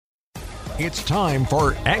It's time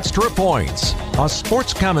for Extra Points, a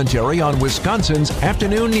sports commentary on Wisconsin's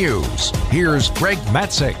afternoon news. Here's Greg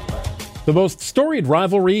Matzek. The most storied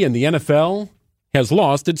rivalry in the NFL has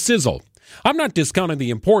lost its sizzle. I'm not discounting the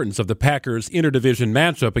importance of the Packers' interdivision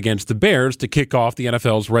matchup against the Bears to kick off the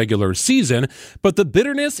NFL's regular season, but the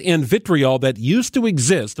bitterness and vitriol that used to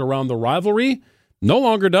exist around the rivalry no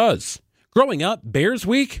longer does. Growing up, Bears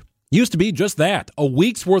Week used to be just that, a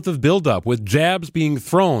week's worth of buildup with jabs being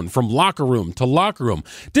thrown from locker room to locker room.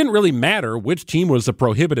 Didn't really matter which team was a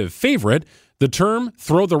prohibitive favorite. The term,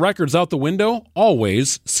 throw the records out the window,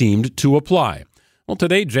 always seemed to apply. Well,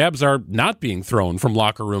 today, jabs are not being thrown from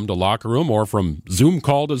locker room to locker room or from Zoom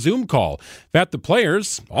call to Zoom call. In fact, the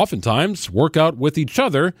players oftentimes work out with each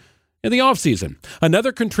other in the offseason.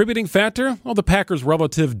 Another contributing factor, the Packers'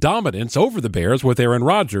 relative dominance over the Bears with Aaron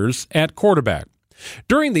Rodgers at quarterback.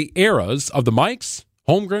 During the eras of the Mikes,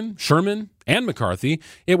 Holmgren, Sherman, and McCarthy,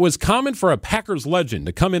 it was common for a Packers legend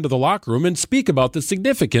to come into the locker room and speak about the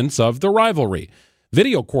significance of the rivalry.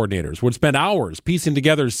 Video coordinators would spend hours piecing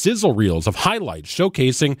together sizzle reels of highlights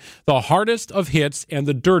showcasing the hardest of hits and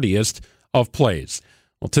the dirtiest of plays.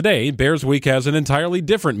 Well, today, Bears Week has an entirely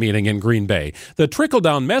different meaning in Green Bay. The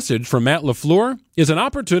trickle-down message from Matt LaFleur is an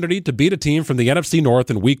opportunity to beat a team from the NFC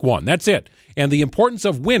North in Week 1. That's it. And the importance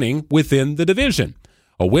of winning within the division.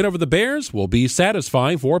 A win over the Bears will be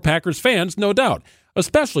satisfying for Packers fans, no doubt,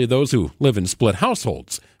 especially those who live in split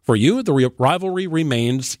households. For you, the rivalry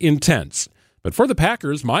remains intense. But for the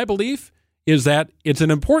Packers, my belief is that it's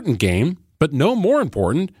an important game, but no more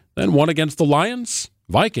important than one against the Lions,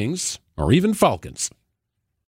 Vikings, or even Falcons.